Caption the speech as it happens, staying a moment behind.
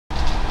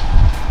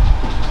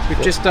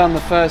We've just done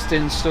the first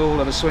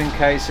install of a swing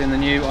case in the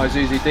new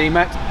Isuzu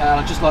D-Max, and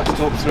I'd just like to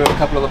talk through a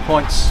couple of the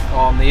points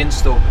on the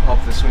install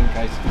of the swing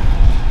case.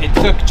 It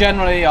took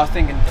generally, I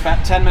think,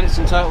 about 10 minutes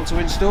in total to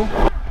install.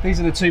 These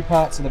are the two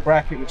parts of the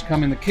bracket which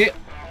come in the kit.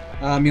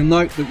 You'll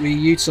note that we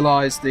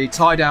utilised the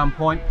tie-down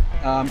point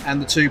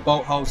and the two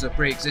bolt holes that are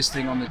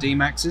pre-existing on the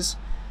D-Maxes.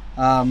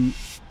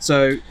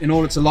 So in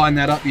order to line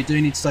that up, you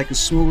do need to take a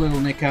small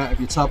little nick out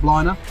of your tub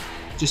liner,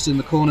 just in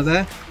the corner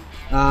there,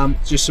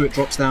 just so it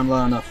drops down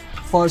low enough.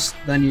 First,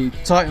 then you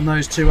tighten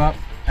those two up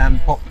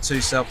and pop the two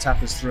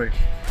self-tappers through.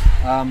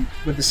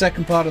 With the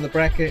second part of the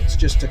bracket, it's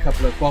just a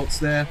couple of bolts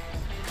there,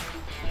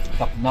 a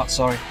couple of nuts,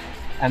 sorry.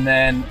 And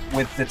then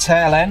with the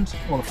tail end,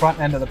 or the front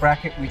end of the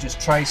bracket, we just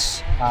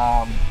trace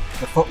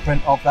the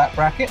footprint of that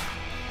bracket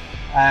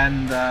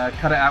and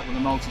cut it out with a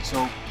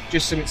multi-tool,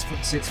 just so it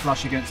sits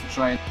flush against the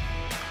tray.